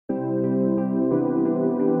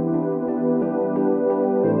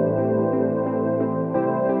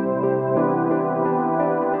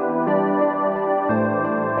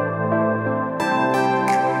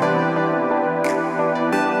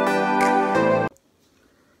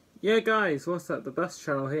Yeah guys, what's up? The Bus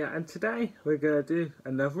Channel here, and today we're going to do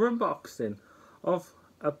another unboxing of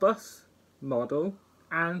a bus model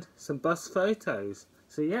and some bus photos.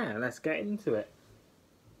 So yeah, let's get into it.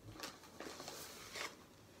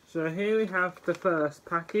 So here we have the first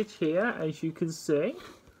package here, as you can see.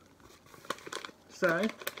 So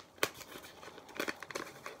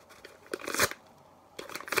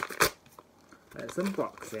let's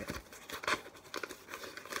unbox it.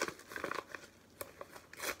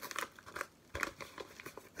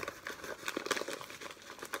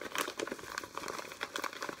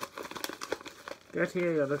 Get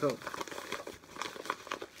here, you little.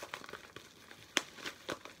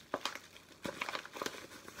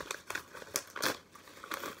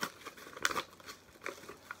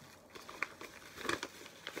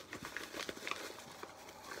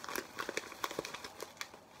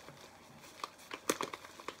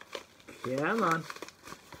 Come on.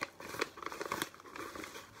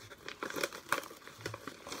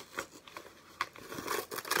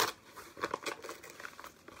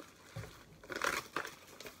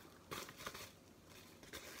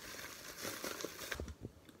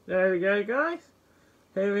 There we go guys.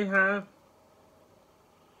 Here we have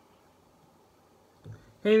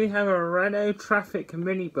a Renault Traffic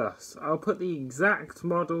minibus. I'll put the exact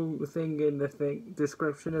model thing in the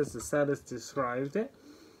description as the sellers described it.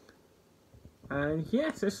 And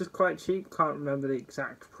yes, this is quite cheap, can't remember the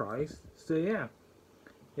exact price. So yeah,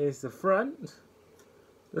 here's the front,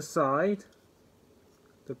 the side,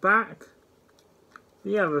 the back,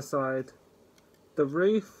 the other side, the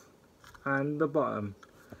roof and the bottom.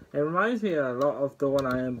 It reminds me a lot of the one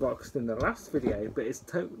I unboxed in the last video, but it's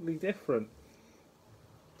totally different.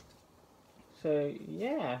 So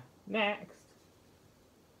yeah, next.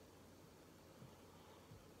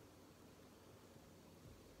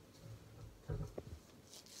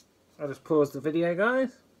 I'll just pause the video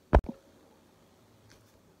guys.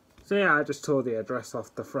 So yeah, I just tore the address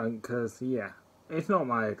off the front because yeah, it's not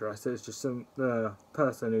my address, it's just the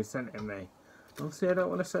person who sent it me. Obviously I don't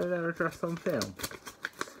want to show their address on film.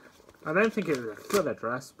 I don't think it was a full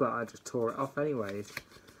address, but I just tore it off anyways.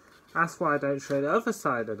 That's why I don't show the other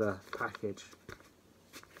side of the package.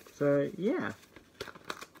 So yeah.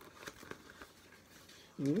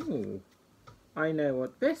 Ooh, I know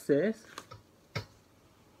what this is.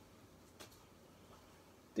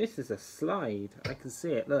 This is a slide. I can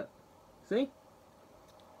see it, look. See?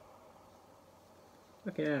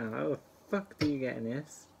 Look at that. How the fuck do you get in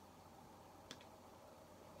this?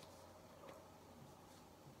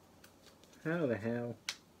 How the hell?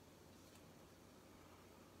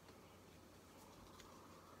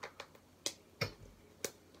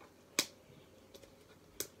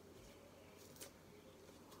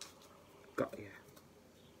 Got ya.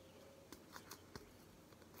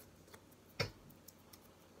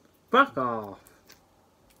 Fuck off!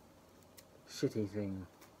 Shitty thing.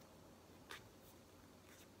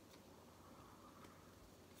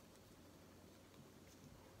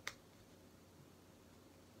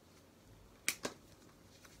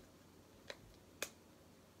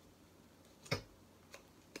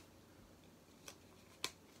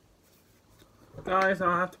 Guys,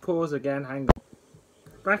 I'll have to pause again, hang on.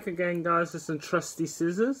 Back again guys with some trusty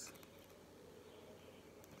scissors.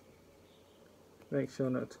 Make sure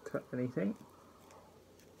not to cut anything.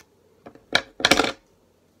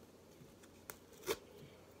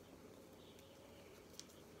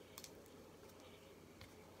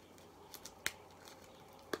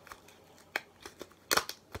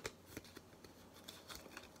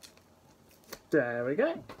 There we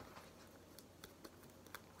go.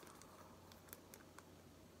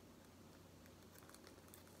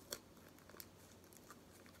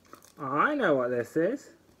 I know what this is.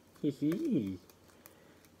 Hee hee.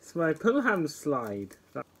 It's my Pulham slide.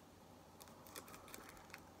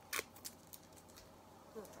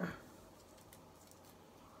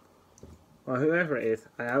 Well, whoever it is,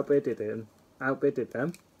 I outbidded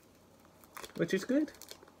them, which is good,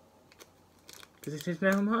 because it is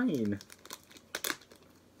now mine.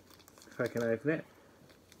 If I can open it.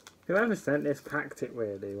 Whoever sent this packed it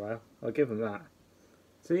really well. I'll give them that.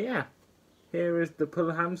 So yeah. Here is the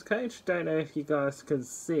Pulham's coach. Don't know if you guys can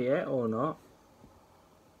see it or not.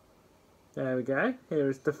 There we go. Here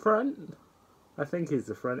is the front. I think it's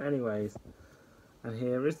the front anyways. And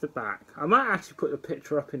here is the back. I might actually put the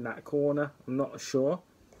picture up in that corner. I'm not sure.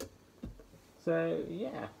 So,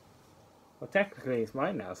 yeah. Well, technically it's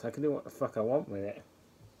mine now, so I can do what the fuck I want with it.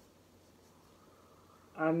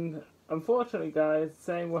 And unfortunately, guys,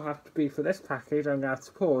 same will have to be for this package. I'm going to have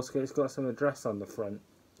to pause because it's got some address on the front.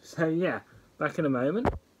 So, yeah. Back in a moment.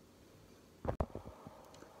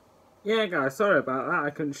 Yeah guys, sorry about that, I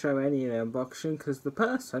couldn't show any of the unboxing because the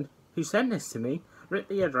person who sent this to me wrote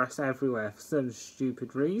the address everywhere for some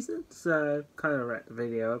stupid reason, so kind of wrecked the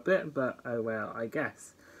video a bit, but oh well, I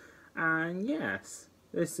guess. And yes,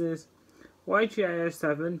 this is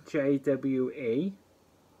YGA07JWE,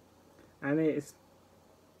 and it's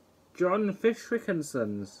John Fishwick and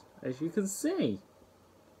Sons, as you can see.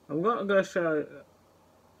 I'm not going to show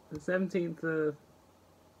the 17th of...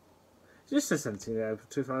 Just the 17th of April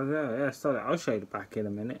 2000. Yeah, sorry, I'll show you the back in a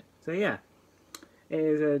minute. So yeah, it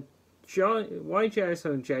is a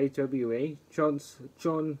YGA07JWE, John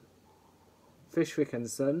Fishwick and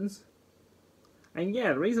Sons. And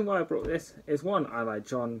yeah, the reason why I brought this is one, I like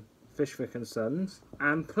John Fishwick and Sons,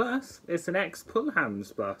 and plus, it's an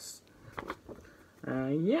ex-Pulhams bus.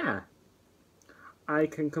 Yeah, I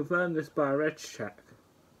can confirm this by a reg check,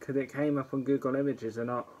 because it came up on Google Images and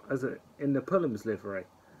not as in the Pulhams livery.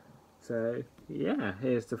 So yeah,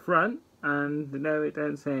 here's the front, and no, it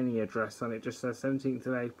don't say any address on it, just says 17th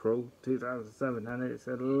of April 2007, and it's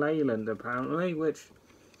a Leyland apparently, which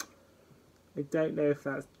I don't know if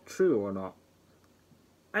that's true or not.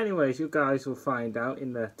 Anyways, you guys will find out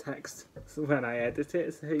in the text when I edit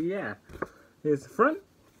it. So yeah, here's the front,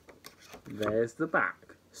 there's the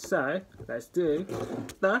back. So let's do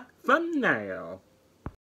the thumbnail.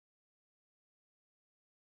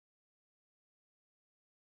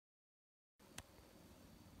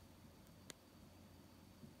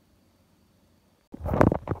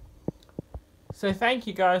 So thank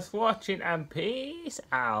you guys for watching, and peace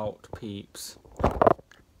out, peeps.